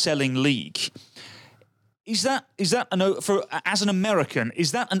becoming a selling league. As an American,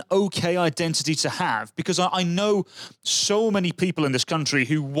 is that an okay identity to have? Because I know so many people in this country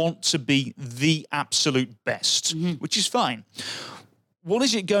who want to be the absolute best, which is fine. What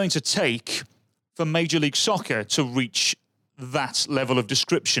is it going to take for Major League Soccer to reach that level of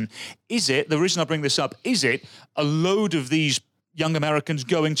description? Is it, the reason I bring this up, is it a load of these young Americans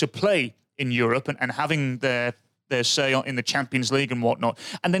going to play in Europe and having their say in the Champions League and whatnot,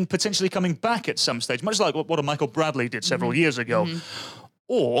 and then potentially coming back at some stage, much like what a Michael Bradley did several years ago?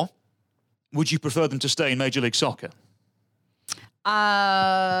 Or would you prefer them to stay in Major League Soccer?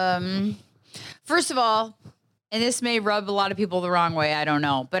 First of all, and this may rub a lot of people the wrong way, I don't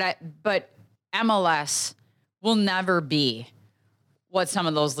know, but MLS will never be what some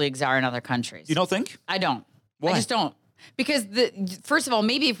of those leagues are in other countries. You don't think? I don't. Why? I just don't. Because first of all,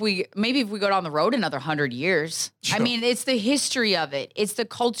 maybe if we go down the road another 100 years, sure. I mean, it's the history of it. It's the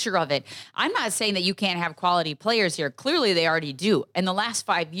culture of it. I'm not saying that you can't have quality players here. Clearly they already do. In the last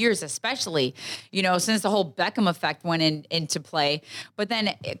 5 years, especially, since the whole Beckham effect went into play, but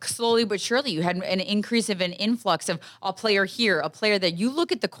then slowly but surely you had an increase of an influx of a player here, a player that you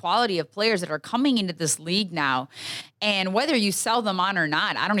look at the quality of players that are coming into this league now, and whether you sell them on or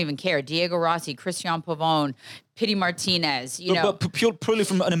not, I don't even care. Diego Rossi, Christian Pavone, Pity Martinez, But purely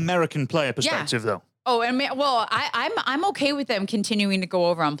from an American player perspective, though. Oh, and I'm okay with them continuing to go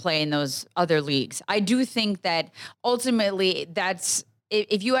over and play in those other leagues. I do think that ultimately that's,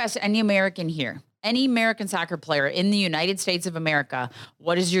 if you ask any American here, any American soccer player in the United States of America,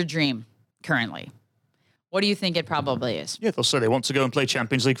 what is your dream currently? What do you think it probably is? Yeah, they'll say they want to go and play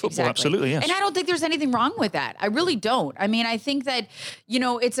Champions League football. Exactly. Absolutely, yes. And I don't think there's anything wrong with that. I really don't. I mean, I think that,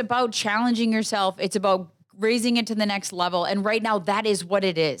 it's about challenging yourself. It's about raising it to the next level. And right now, that is what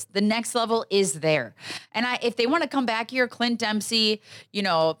it is. The next level is there. And if they want to come back here, Clint Dempsey,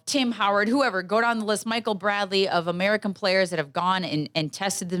 Tim Howard, whoever, go down the list, Michael Bradley, of American players that have gone and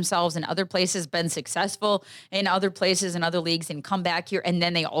tested themselves in other places, been successful in other places and other leagues, and come back here. And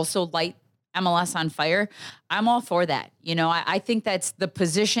then they also light MLS on fire, I'm all for that. You know, I think that's the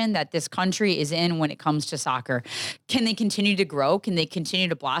position that this country is in when it comes to soccer. Can they continue to grow? Can they continue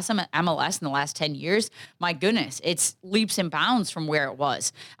to blossom at MLS in the last 10 years? My goodness, it's leaps and bounds from where it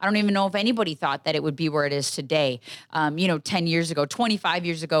was. I don't even know if anybody thought that it would be where it is today, 10 years ago, 25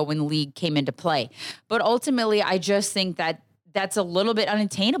 years ago when the league came into play. But ultimately, I just think that that's a little bit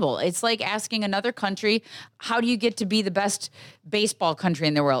unattainable. It's like asking another country, how do you get to be the best baseball country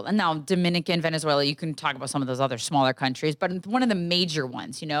in the world? And now Dominican, Venezuela, you can talk about some of those other smaller countries, but one of the major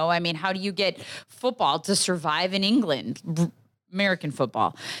ones, I mean, how do you get football to survive in England? American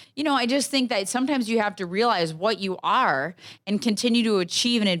football. I just think that sometimes you have to realize what you are and continue to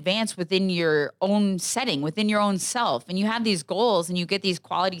achieve and advance within your own setting, within your own self. And you have these goals and you get these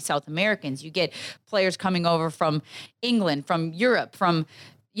quality South Americans. You get players coming over from England, from Europe, from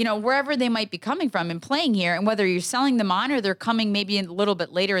wherever they might be coming from and playing here. And whether you're selling them on or they're coming maybe a little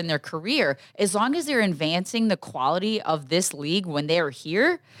bit later in their career, as long as they're advancing the quality of this league when they're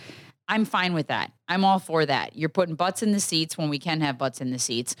here, I'm fine with that. I'm all for that. You're putting butts in the seats when we can have butts in the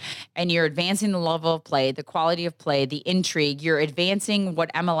seats, and you're advancing the level of play, the quality of play, the intrigue. You're advancing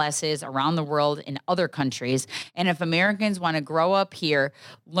what MLS is around the world in other countries. And if Americans want to grow up here,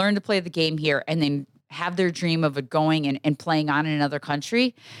 learn to play the game here, and then have their dream of it going and playing on in another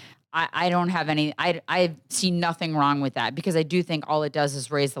country, I don't have any, I see nothing wrong with that, because I do think all it does is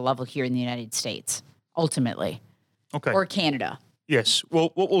raise the level here in the United States, ultimately. Okay. Or Canada. Yes.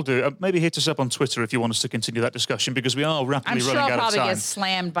 Well, what we'll do, maybe hit us up on Twitter if you want us to continue that discussion, because we are rapidly running out of time. I'm sure I'll probably get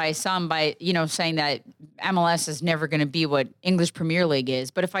slammed by some saying that MLS is never going to be what English Premier League is.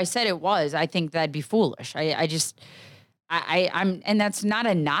 But if I said it was, I think that'd be foolish. I'm, and that's not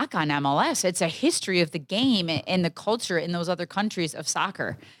a knock on MLS. It's a history of the game and the culture in those other countries of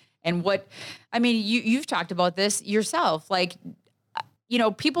soccer. And you've talked about this yourself.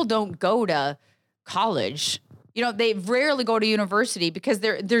 People don't go to college. They rarely go to university because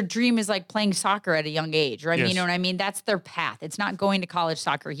their dream is like playing soccer at a young age, right? Yes. You know what I mean? That's their path. It's not going to college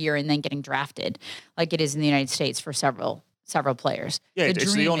soccer here and then getting drafted like it is in the United States for several players. Yeah,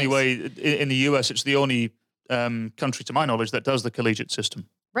 it's the only way in the US. It's the only country, to my knowledge, that does the collegiate system.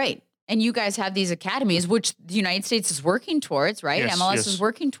 Right. And you guys have these academies, which the United States is working towards, right? Yes, MLS is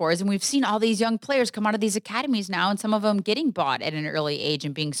working towards. And we've seen all these young players come out of these academies now, and some of them getting bought at an early age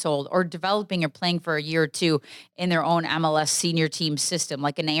and being sold, or developing or playing for a year or two in their own MLS senior team system,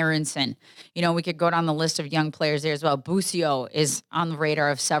 like an Aronson. We could go down the list of young players there as well. Busio is on the radar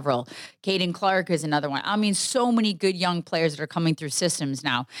of several. Caden Clark is another one. I mean, so many good young players that are coming through systems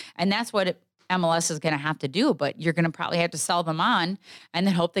now. And that's what MLS is going to have to do, but you're going to probably have to sell them on and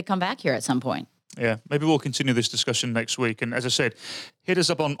then hope they come back here at some point. Yeah, maybe we'll continue this discussion next week. And as I said, hit us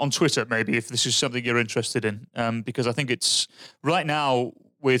up on Twitter maybe if this is something you're interested in, because I think it's right now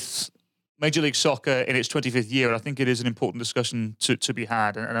with Major League Soccer in its 25th year, I think it is an important discussion to be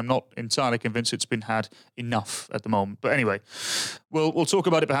had, and I'm not entirely convinced it's been had enough at the moment. But anyway, we'll talk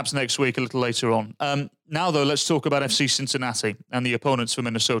about it perhaps next week a little later on. Now, though, let's talk about FC Cincinnati and the opponents for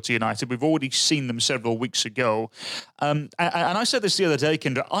Minnesota United. We've already seen them several weeks ago. And I said this the other day,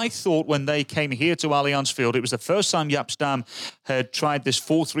 Kendra, I thought when they came here to Allianz Field, it was the first time Jaap Stam had tried this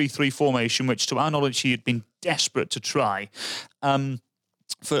 4-3-3 formation, which to our knowledge he had been desperate to try.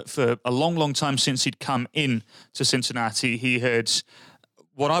 For a long, long time since he'd come in to Cincinnati, he had,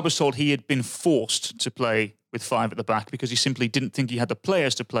 what I was told, he had been forced to play with five at the back because he simply didn't think he had the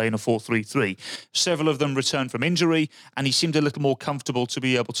players to play in a 4-3-3. Several of them returned from injury, and he seemed a little more comfortable to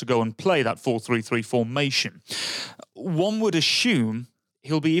be able to go and play that 4-3-3 formation. One would assume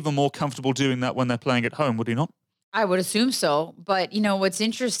he'll be even more comfortable doing that when they're playing at home, would he not? I would assume so. But, what's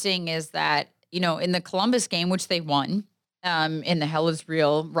interesting is that, in the Columbus game, which they won, in the Hell is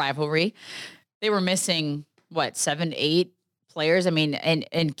Real rivalry, they were missing 7, 8 players. I mean,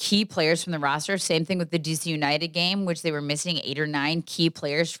 and key players from the roster. Same thing with the DC United game, which they were missing 8 or 9 key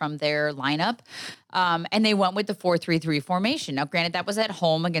players from their lineup. And they went with the 4-3-3 formation. Now, granted, that was at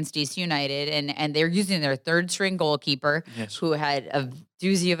home against DC United, and they're using their third string goalkeeper, yes, who had a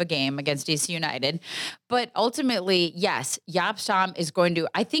doozy of a game against DC United. But ultimately, yes, Jaap Stam is going to,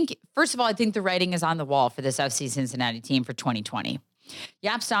 I think, first of all, I think the writing is on the wall for this FC Cincinnati team for 2020.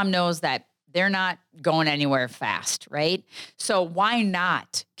 Jaap Stam knows that they're not going anywhere fast, right? So why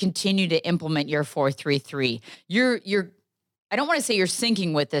not continue to implement your 4-3-3? I don't want to say you're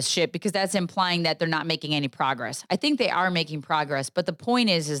sinking with this ship, because that's implying that they're not making any progress. I think they are making progress, but the point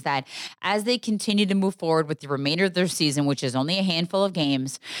is that as they continue to move forward with the remainder of their season, which is only a handful of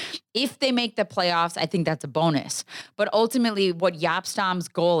games, if they make the playoffs, I think that's a bonus. But ultimately, what Jaap Stam's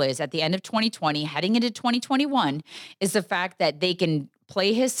goal is at the end of 2020, heading into 2021, is the fact that they can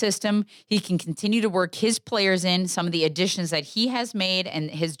play his system. He can continue to work his players in, some of the additions that he has made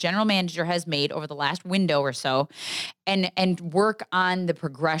and his general manager has made over the last window or so, and work on the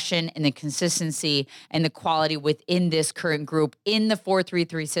progression and the consistency and the quality within this current group in the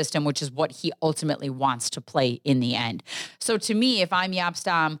 4-3-3 system, which is what he ultimately wants to play in the end. So to me, if I'm Jaap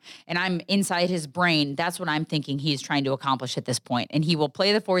Stam and I'm inside his brain, that's what I'm thinking he's trying to accomplish at this point. And he will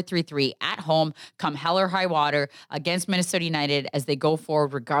play the 4-3-3 at home, come hell or high water, against Minnesota United as they go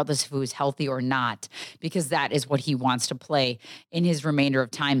forward, regardless of who's healthy or not, because that is what he wants to play in his remainder of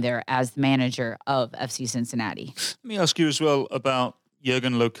time there as the manager of FC Cincinnati. Let me ask you as well about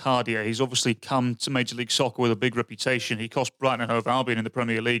Jurgen Locadia. He's obviously come to Major League Soccer with a big reputation. He cost Brighton and Hove Albion in the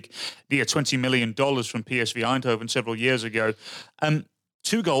Premier League near $20 million from PSV Eindhoven several years ago.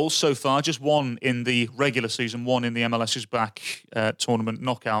 2 goals so far, just 1 in the regular season, 1 in the MLS's back tournament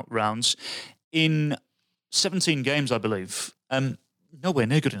knockout rounds. In 17 games, I believe. Nowhere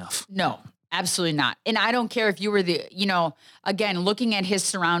near good enough. No. Absolutely not. And I don't care if you were again, looking at his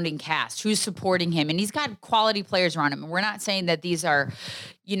surrounding cast, who's supporting him, and he's got quality players around him. And we're not saying that these are,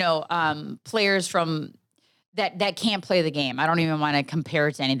 players from that can't play the game. I don't even want to compare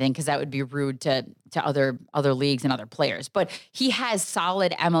it to anything because that would be rude to other leagues and other players. But he has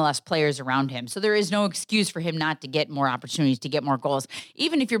solid MLS players around him. So there is no excuse for him not to get more opportunities, to get more goals.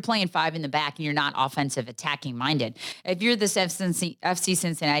 Even if you're playing 5 in the back and you're not offensive, attacking minded. If you're this FC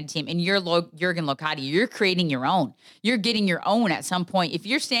Cincinnati team and you're Jurgen Locadia, you're creating your own. You're getting your own at some point. If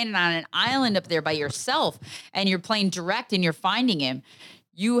you're standing on an island up there by yourself and you're playing direct and you're finding him,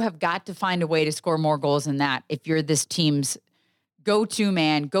 you have got to find a way to score more goals than that if you're this team's go-to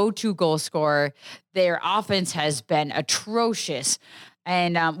man, go-to goal scorer. Their offense has been atrocious.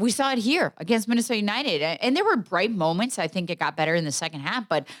 And we saw it here against Minnesota United. And there were bright moments. I think it got better in the second half.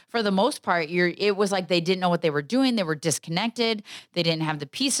 But for the most part, it was like they didn't know what they were doing. They were disconnected. They didn't have the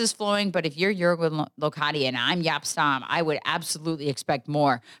pieces flowing. But if you're Jurgen Locadia and I'm Jaap Stam, I would absolutely expect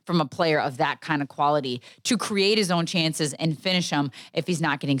more from a player of that kind of quality to create his own chances and finish them if he's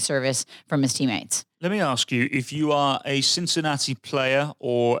not getting service from his teammates. Let me ask you, if you are a Cincinnati player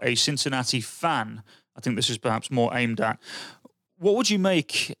or a Cincinnati fan, I think this is perhaps more aimed at, what would you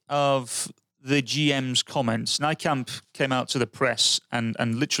make of the GM's comments? Nijkamp came out to the press and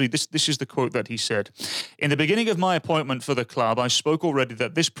literally this is the quote that he said. In the beginning of my appointment for the club, I spoke already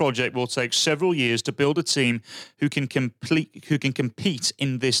that this project will take several years to build a team who can compete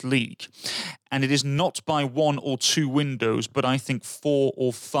in this league. And it is not by 1 or 2 windows, but I think 4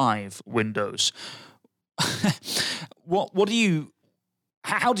 or 5 windows.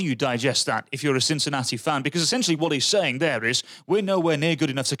 How do you digest that if you're a Cincinnati fan? Because essentially what he's saying there is we're nowhere near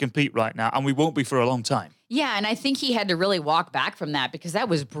good enough to compete right now, and we won't be for a long time. Yeah, and I think he had to really walk back from that because that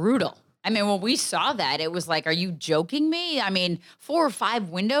was brutal. I mean, when we saw that, it was like, are you joking me? I mean, 4 or 5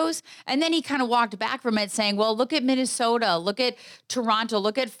 windows. And then he kind of walked back from it saying, well, look at Minnesota, look at Toronto,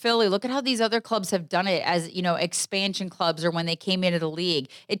 look at Philly, look at how these other clubs have done it as, expansion clubs or when they came into the league.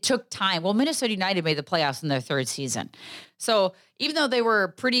 It took time. Well, Minnesota United made the playoffs in their 3rd season. So even though they were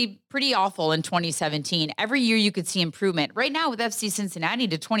pretty awful in 2017, every year you could see improvement. Right now with FC Cincinnati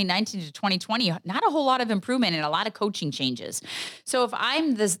to 2019 to 2020, not a whole lot of improvement and a lot of coaching changes. So if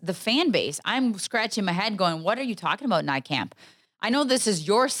I'm the fan base, I'm scratching my head going, what are you talking about, Nijkamp? I know this is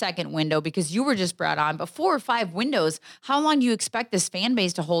your second window because you were just brought on, but 4 or 5 windows, how long do you expect this fan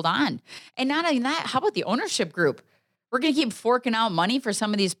base to hold on? And not only that, how about the ownership group? We're going to keep forking out money for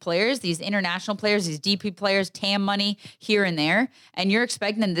some of these players, these international players, these DP players, TAM money here and there. And you're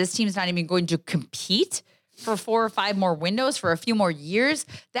expecting that this team's not even going to compete for 4 or 5 more windows for a few more years.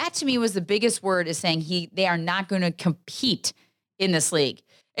 That to me was the biggest word, is saying they are not going to compete in this league.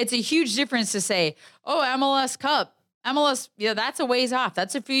 It's a huge difference to say, oh, MLS Cup, MLS, that's a ways off.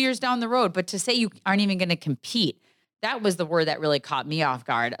 That's a few years down the road. But to say you aren't even going to compete, that was the word that really caught me off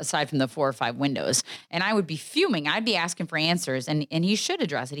guard, aside from the 4 or 5 windows. And I would be fuming. I'd be asking for answers, and he should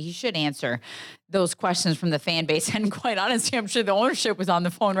address it. He should answer those questions from the fan base. And quite honestly, I'm sure the ownership was on the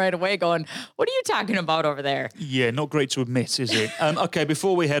phone right away going, what are you talking about over there? Yeah, not great to admit, is it? Okay,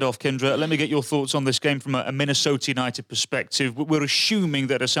 before we head off, Kendra, let me get your thoughts on this game from a Minnesota United perspective. We're assuming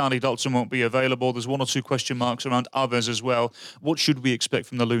that Asani Dalton won't be available. There's 1 or 2 question marks around others as well. What should we expect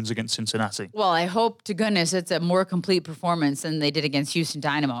from the Loons against Cincinnati? Well, I hope to goodness it's a more complete performance than they did against Houston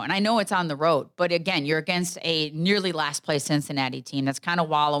Dynamo. And I know it's on the road, but again, you're against a nearly last place Cincinnati team that's kind of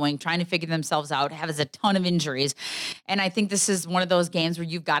wallowing, trying to figure themselves out, has a ton of injuries. And I think this is one of those games where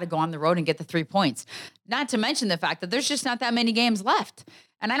you've got to go on the road and get the 3 points. Not to mention the fact that there's just not that many games left.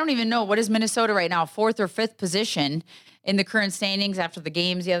 And I don't even know, what is Minnesota right now? 4th or 5th position in the current standings after the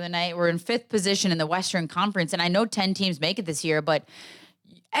games the other night. We're in 5th position in the Western Conference. And I know 10 teams make it this year, but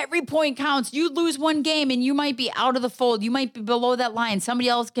Every point counts. You lose one game and you might be out of the fold. You might be below that line. Somebody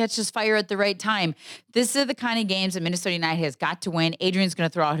else catches fire at the right time. This is the kind of games that Minnesota United has got to win. Adrian's going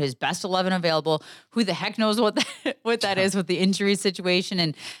to throw out his best 11 available. Who the heck knows what that is with the injury situation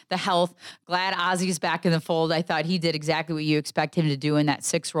and the health. Glad Ozzy's back in the fold. I thought he did exactly what you expect him to do in that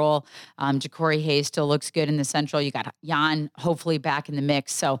 6 role. Ja'Cory Hayes still looks good in the central. You got Jan hopefully back in the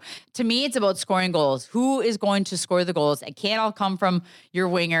mix. So to me, it's about scoring goals. Who is going to score the goals? It can't all come from your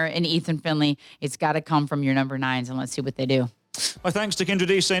winger and Ethan Finlay. It's got to come from your number 9s, and let's see what they do. My thanks to Kyndra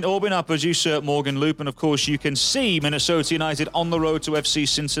de St. Aubin, our producer Morgan Loop, and of course you can see Minnesota United on the road to FC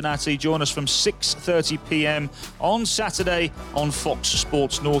Cincinnati. Join us from 6:30 p.m. on Saturday on Fox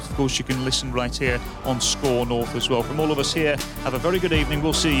Sports North. Of course, you can listen right here on Score North as well. From all of us here, have a very good evening.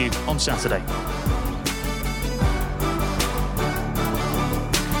 We'll see you on Saturday.